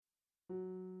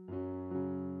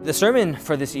The sermon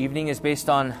for this evening is based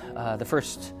on the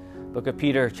first book of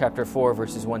Peter, chapter 4,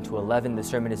 verses 1 to 11. The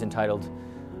sermon is entitled,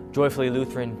 Joyfully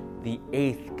Lutheran, the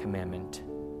Eighth Commandment.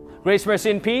 Grace,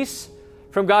 mercy, and peace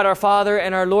from God our Father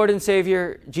and our Lord and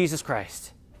Savior, Jesus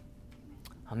Christ.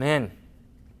 Amen.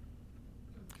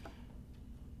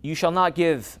 You shall not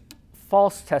give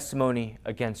false testimony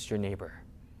against your neighbor.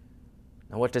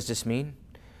 Now, what does this mean?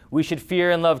 We should fear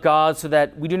and love God so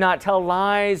that we do not tell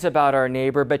lies about our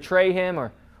neighbor, betray him,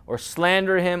 or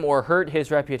slander him, or hurt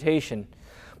his reputation,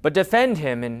 but defend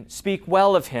him and speak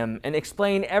well of him and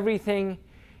explain everything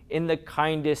in the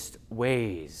kindest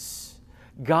ways.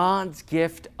 God's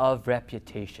gift of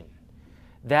reputation.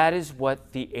 That is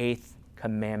what the Eighth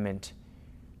Commandment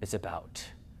is about.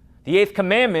 The Eighth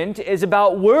Commandment is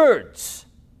about words.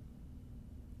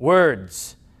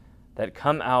 Words that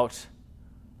come out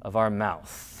of our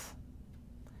mouth.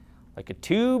 Like a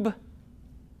tube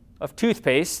of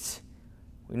toothpaste,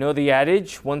 we know the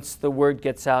adage, once the word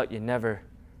gets out, you never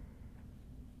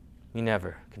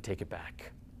can take it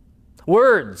back.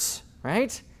 Words,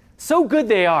 right? So good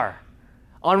they are.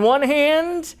 On one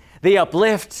hand, they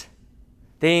uplift,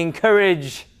 they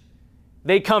encourage,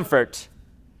 they comfort,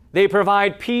 they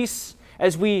provide peace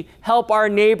as we help our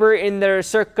neighbor in their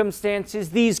circumstances.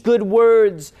 These good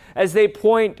words, as they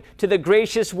point to the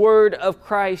gracious word of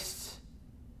Christ,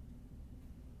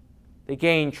 they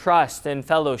gain trust and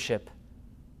fellowship,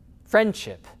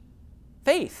 friendship,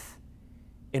 faith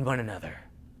in one another.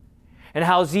 And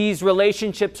how these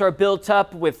relationships are built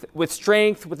up with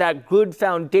strength, with that good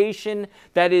foundation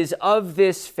that is of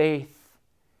this faith.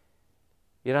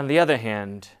 Yet on the other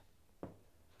hand,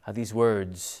 how these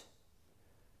words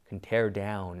can tear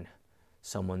down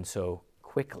someone so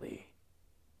quickly,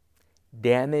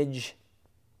 damage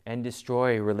and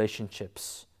destroy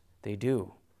relationships. They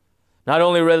do. Not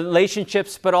only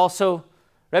relationships, but also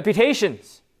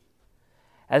reputations.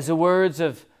 As the words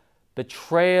of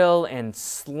betrayal and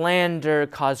slander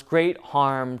cause great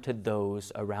harm to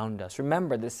those around us.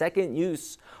 Remember, the second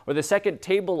use or the second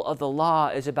table of the law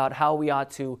is about how we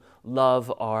ought to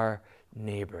love our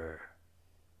neighbor.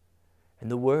 And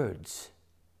the words,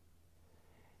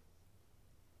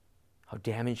 how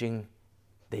damaging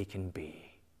they can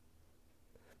be.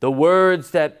 The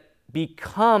words that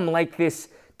become like this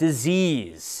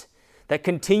disease that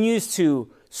continues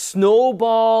to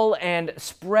snowball and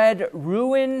spread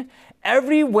ruin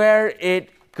everywhere it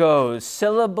goes,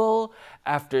 syllable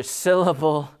after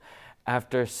syllable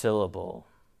after syllable.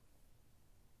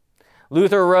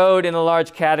 Luther wrote in the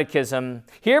Large Catechism,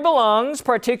 "Here belongs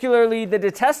particularly the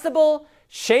detestable,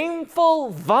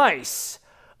 shameful vice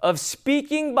of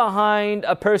speaking behind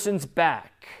a person's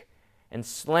back and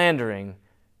slandering,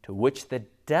 to which the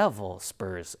devil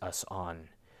spurs us on,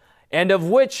 and of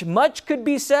which much could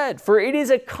be said, for it is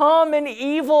a common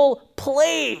evil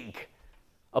plague,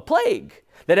 a plague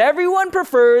that everyone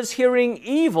prefers hearing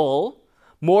evil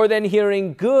more than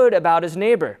hearing good about his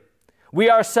neighbor.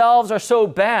 We ourselves are so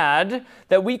bad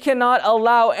that we cannot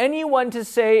allow anyone to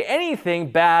say anything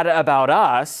bad about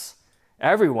us.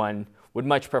 Everyone would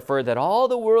much prefer that all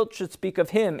the world should speak of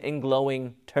him in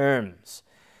glowing terms.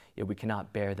 Yet we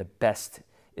cannot bear the best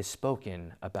is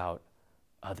spoken about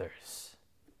others."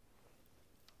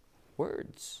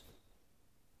 Words.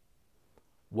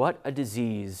 What a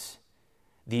disease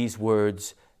these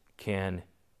words can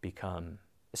become,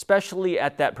 especially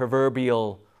at that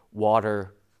proverbial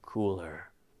water cooler.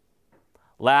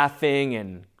 Laughing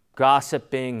and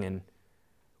gossiping and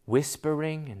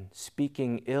whispering and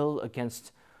speaking ill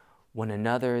against one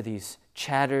another, these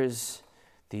chatters,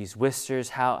 these whispers,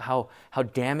 how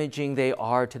damaging they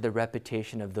are to the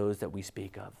reputation of those that we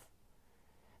speak of.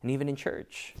 And even in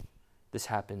church, this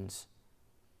happens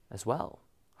as well.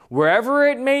 Wherever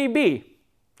it may be,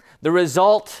 the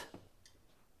result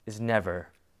is never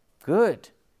good.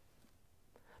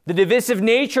 The divisive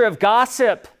nature of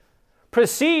gossip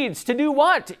proceeds to do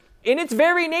what? In its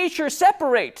very nature,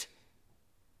 separate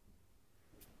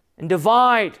and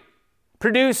divide,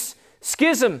 produce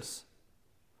schisms.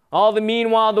 All the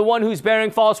meanwhile, the one who's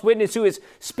bearing false witness, who is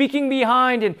speaking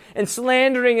behind and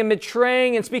slandering and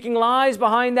betraying and speaking lies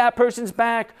behind that person's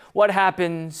back, what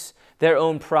happens? Their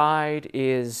own pride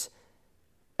is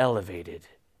elevated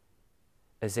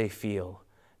as they feel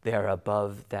they are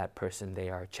above that person they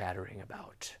are chattering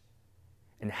about.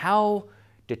 And how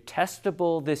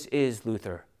detestable this is,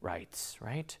 Luther writes,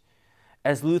 right?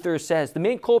 As Luther says, the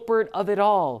main culprit of it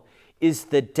all is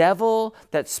the devil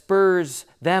that spurs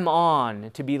them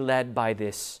on to be led by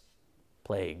this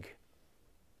plague.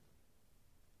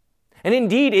 And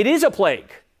indeed, it is a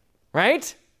plague,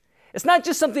 right? It's not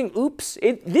just something,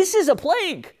 this is a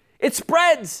plague. It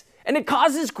spreads. And it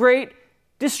causes great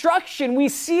destruction. We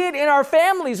see it in our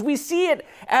families. We see it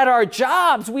at our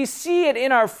jobs. We see it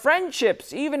in our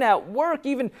friendships, even at work,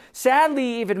 even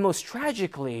sadly, even most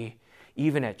tragically,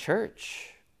 even at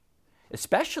church,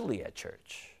 especially at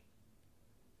church.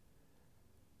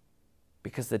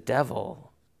 Because the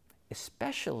devil,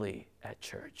 especially at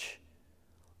church,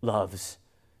 loves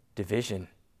division,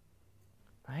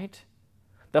 right?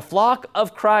 The flock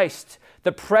of Christ,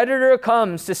 the predator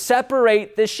comes to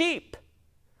separate the sheep,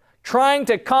 trying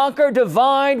to conquer,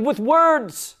 divide with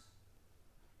words,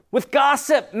 with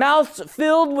gossip, mouths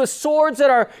filled with swords that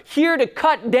are here to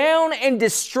cut down and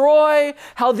destroy.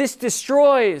 How this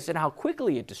destroys and how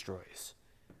quickly it destroys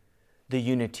the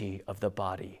unity of the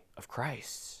body of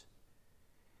Christ.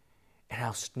 And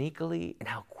how sneakily and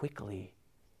how quickly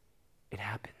it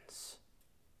happens.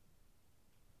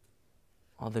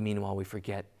 All the meanwhile, we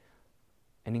forget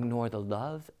and ignore the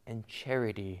love and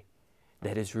charity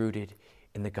that is rooted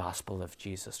in the gospel of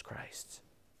Jesus Christ.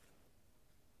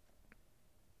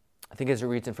 I think as it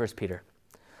reads in 1 Peter,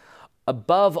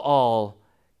 above all,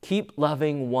 keep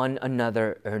loving one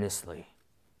another earnestly,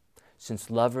 since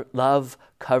love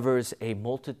covers a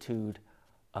multitude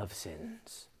of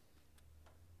sins.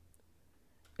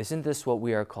 Isn't this what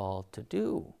we are called to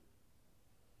do?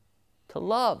 To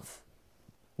love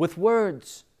with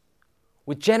words,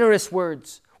 with generous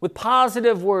words, with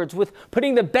positive words, with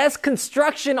putting the best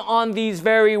construction on these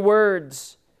very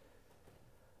words.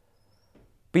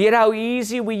 But yet how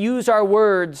easy we use our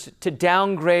words to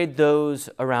downgrade those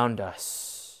around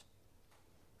us.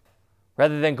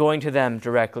 Rather than going to them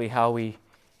directly, how we,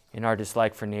 in our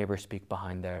dislike for neighbors, speak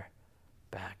behind their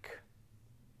back.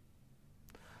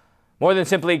 More than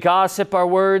simply gossip, our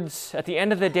words, at the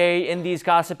end of the day, in these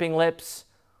gossiping lips,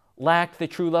 lack the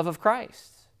true love of Christ.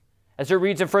 As it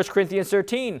reads in 1 Corinthians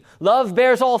 13, love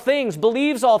bears all things,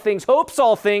 believes all things, hopes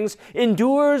all things,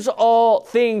 endures all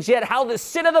things. Yet how the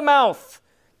sin of the mouth,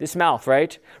 this mouth,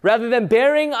 right? Rather than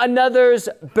bearing another's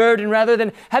burden, rather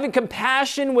than having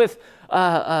compassion with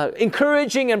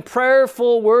encouraging and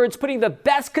prayerful words, putting the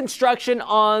best construction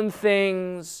on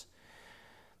things,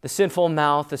 the sinful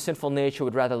mouth, the sinful nature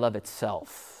would rather love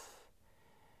itself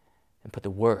and put the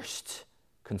worst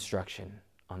construction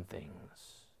on things.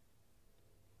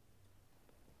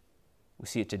 We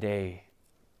see it today,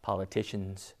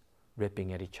 politicians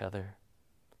ripping at each other,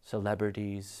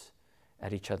 celebrities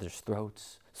at each other's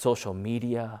throats, social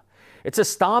media. It's a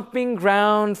stomping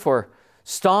ground for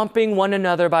stomping one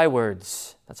another by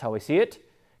words. That's how we see it.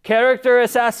 Character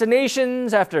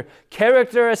assassinations after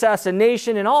character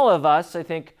assassination, and all of us, I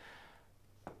think,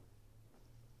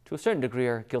 to a certain degree,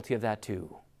 are guilty of that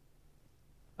too.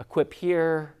 A quip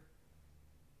here,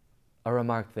 a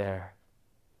remark there.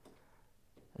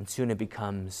 And soon it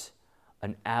becomes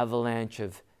an avalanche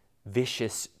of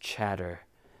vicious chatter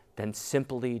that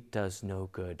simply does no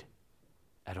good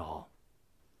at all.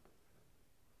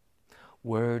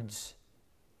 Words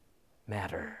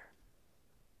matter.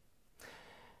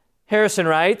 Harrison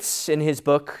writes in his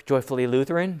book, Joyfully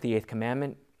Lutheran, The Eighth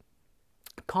Commandment,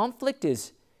 conflict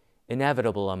is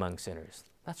inevitable among sinners.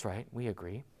 That's right, we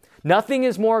agree. Nothing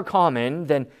is more common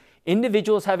than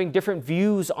individuals having different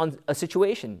views on a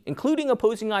situation, including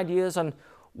opposing ideas on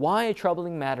why a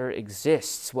troubling matter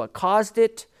exists, what caused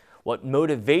it, what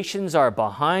motivations are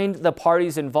behind the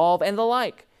parties involved, and the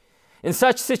like. In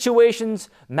such situations,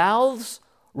 mouths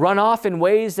run off in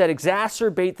ways that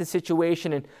exacerbate the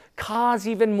situation and cause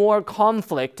even more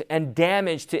conflict and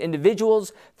damage to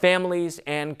individuals, families,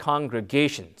 and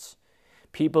congregations.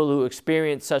 People who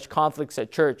experience such conflicts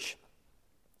at church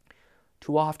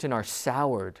too often are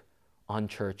soured on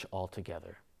church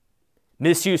altogether.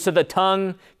 Misuse of the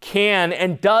tongue can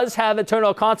and does have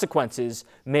eternal consequences.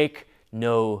 Make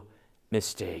no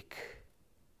mistake.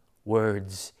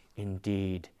 Words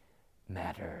indeed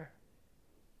matter.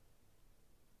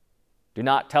 Do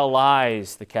not tell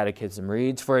lies, the Catechism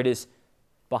reads, for it is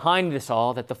behind this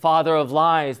all that the father of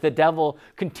lies, the devil,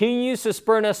 continues to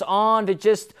spur us on to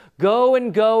just go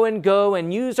and go and go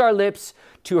and use our lips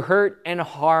to hurt and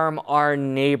harm our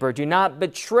neighbor. Do not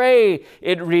betray,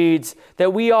 it reads,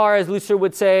 that we are, as Luther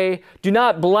would say, do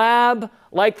not blab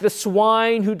like the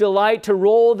swine who delight to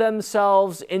roll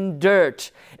themselves in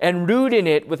dirt and root in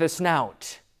it with a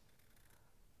snout.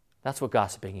 That's what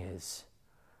gossiping is.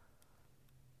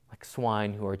 Like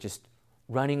swine who are just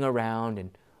running around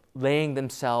and laying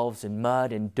themselves in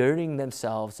mud and dirtying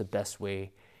themselves the best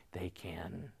way they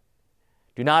can.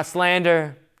 Do not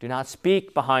slander. Do not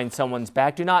speak behind someone's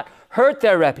back. Do not hurt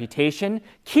their reputation.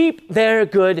 Keep their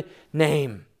good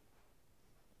name.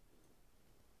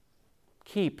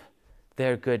 Keep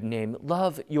their good name.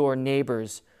 Love your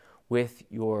neighbors with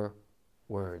your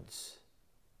words.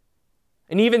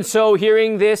 And even so,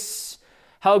 hearing this,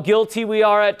 how guilty we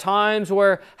are at times,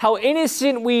 or how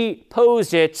innocent we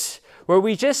pose it, where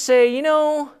we just say,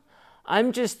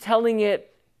 I'm just telling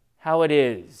it how it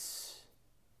is.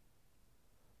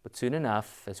 But soon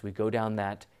enough, as we go down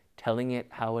that telling it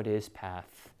how it is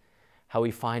path, how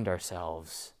we find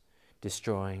ourselves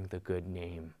destroying the good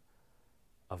name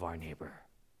of our neighbor.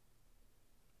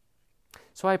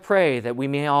 So I pray that we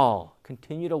may all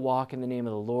continue to walk in the name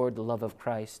of the Lord, the love of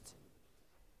Christ,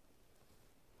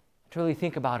 to really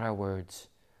think about our words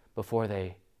before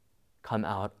they come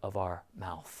out of our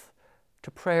mouth,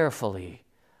 to prayerfully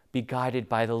be guided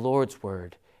by the Lord's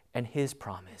word and his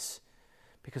promise,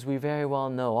 because we very well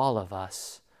know, all of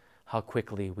us, how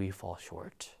quickly we fall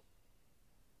short.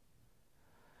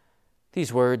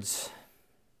 These words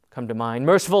come to mind.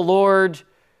 Merciful Lord,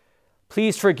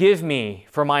 please forgive me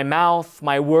for my mouth,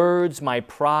 my words, my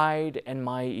pride, and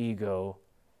my ego,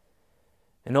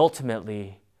 and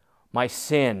ultimately my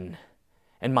sin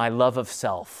and my love of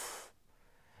self.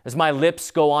 As my lips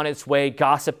go on its way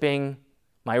gossiping,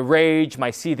 my rage,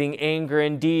 my seething anger,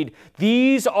 indeed,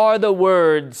 these are the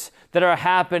words that are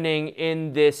happening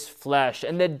in this flesh.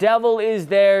 And the devil is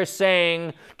there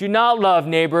saying, do not love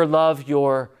neighbor, love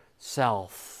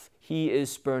yourself. He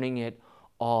is spurning it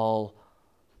all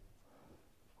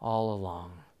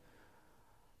along.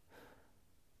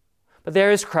 But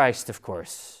there is Christ, of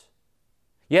course.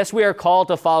 Yes, we are called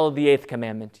to follow the 8th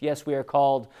commandment. Yes, we are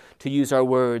called to use our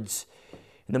words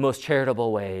in the most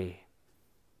charitable way.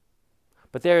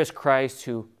 But there is Christ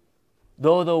who,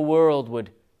 though the world would,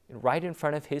 right in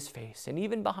front of his face and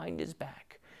even behind his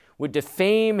back, would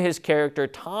defame his character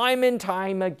time and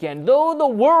time again, though the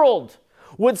world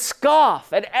would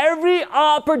scoff at every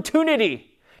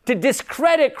opportunity to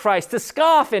discredit Christ, to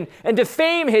scoff and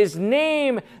defame his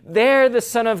name, there the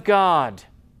Son of God.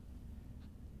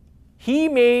 He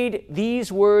made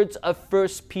these words of 1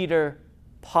 Peter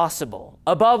possible.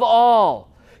 Above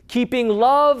all, keeping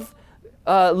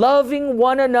loving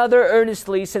one another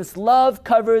earnestly, since love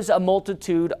covers a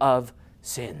multitude of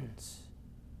sins.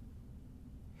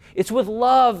 It's with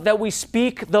love that we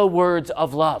speak the words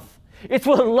of love. It's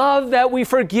with love that we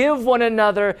forgive one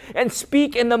another and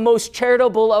speak in the most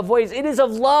charitable of ways. It is of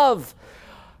love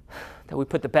that we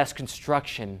put the best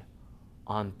construction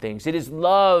on things. It is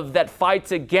love that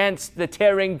fights against the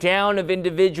tearing down of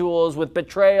individuals with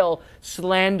betrayal,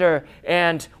 slander,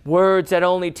 and words that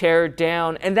only tear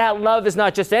down. And that love is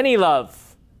not just any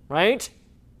love, right?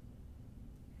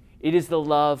 It is the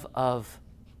love of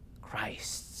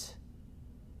Christ.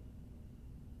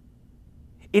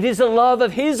 It is the love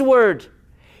of his word,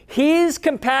 his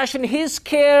compassion, his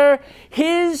care,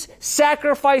 his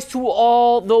sacrifice to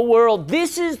all the world.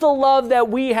 This is the love that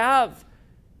we have.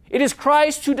 It is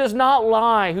Christ who does not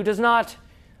lie, who does not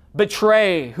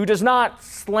betray, who does not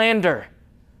slander.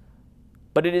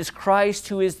 But it is Christ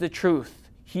who is the truth.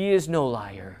 He is no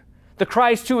liar. The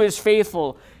Christ who is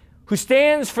faithful, who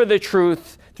stands for the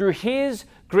truth through his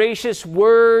gracious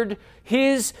word,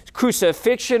 his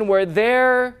crucifixion, where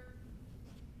there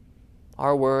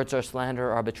our words, our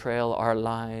slander, our betrayal, our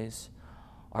lies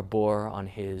are bore on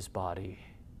his body.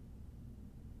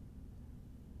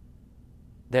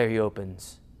 There he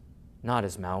opens not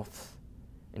his mouth,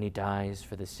 and he dies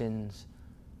for the sins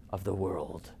of the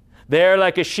world. There,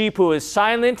 like a sheep who is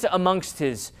silent amongst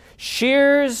his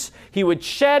shears, he would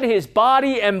shed his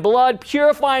body and blood,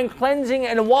 purifying, cleansing,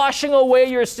 and washing away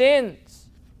your sins.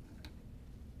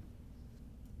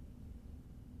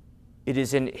 It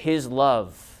is in his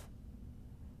love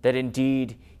that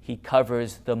indeed he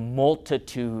covers the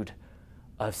multitude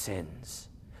of sins,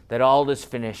 that all is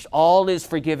finished, all is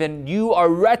forgiven. You are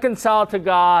reconciled to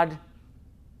God.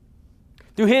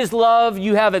 Through his love,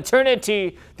 you have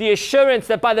eternity, the assurance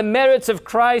that by the merits of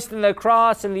Christ and the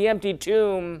cross and the empty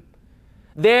tomb,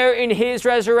 there in his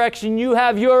resurrection, you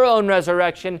have your own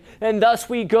resurrection, and thus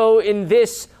we go in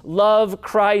this love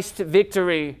Christ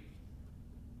victory.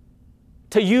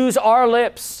 To use our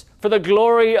lips for the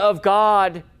glory of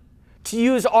God, to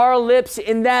use our lips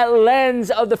in that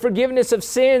lens of the forgiveness of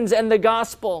sins and the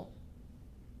gospel,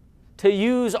 to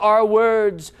use our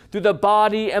words through the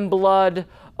body and blood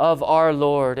of our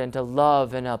Lord, and to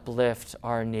love and uplift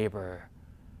our neighbor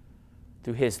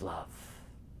through his love,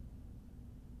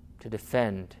 to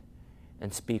defend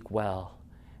and speak well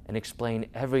and explain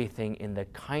everything in the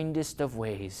kindest of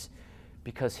ways,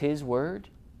 because his word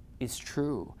is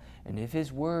true. And if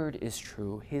his word is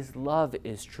true, his love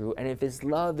is true. And if his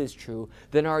love is true,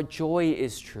 then our joy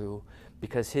is true,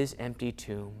 because his empty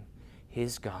tomb,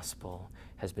 his gospel,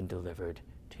 has been delivered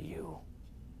to you.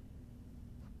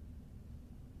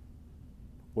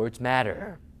 Words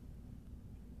matter.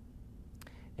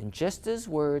 And just as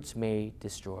words may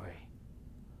destroy,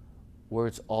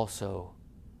 words also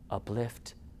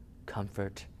uplift,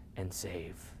 comfort, and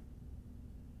save.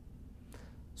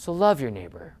 So love your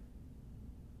neighbor.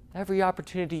 Every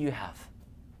opportunity you have.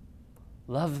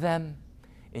 Love them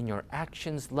in your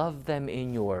actions. Love them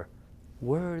in your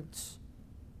words.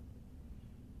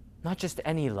 Not just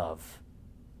any love,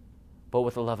 but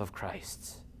with the love of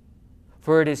Christ.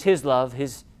 For it is his love,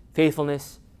 his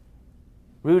faithfulness,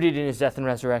 rooted in his death and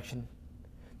resurrection,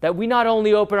 that we not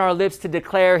only open our lips to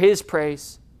declare his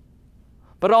praise,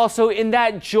 but also in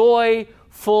that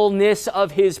joyfulness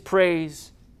of his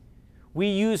praise, we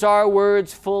use our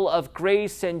words full of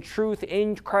grace and truth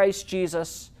in Christ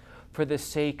Jesus for the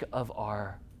sake of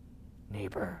our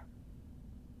neighbor.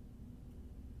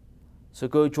 So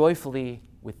go joyfully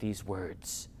with these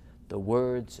words, the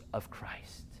words of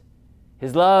Christ,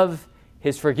 his love,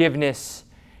 his forgiveness,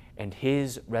 and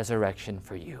his resurrection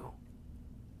for you.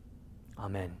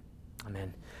 Amen.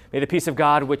 Amen. May the peace of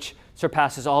God, which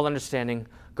surpasses all understanding,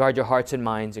 guard your hearts and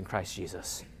minds in Christ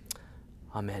Jesus.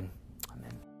 Amen.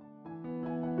 Amen.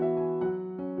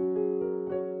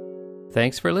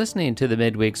 Thanks for listening to the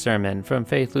midweek sermon from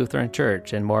Faith Lutheran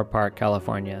Church in Moore Park,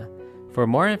 California. For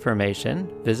more information,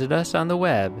 visit us on the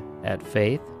web at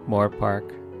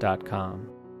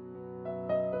faithmorepark.com.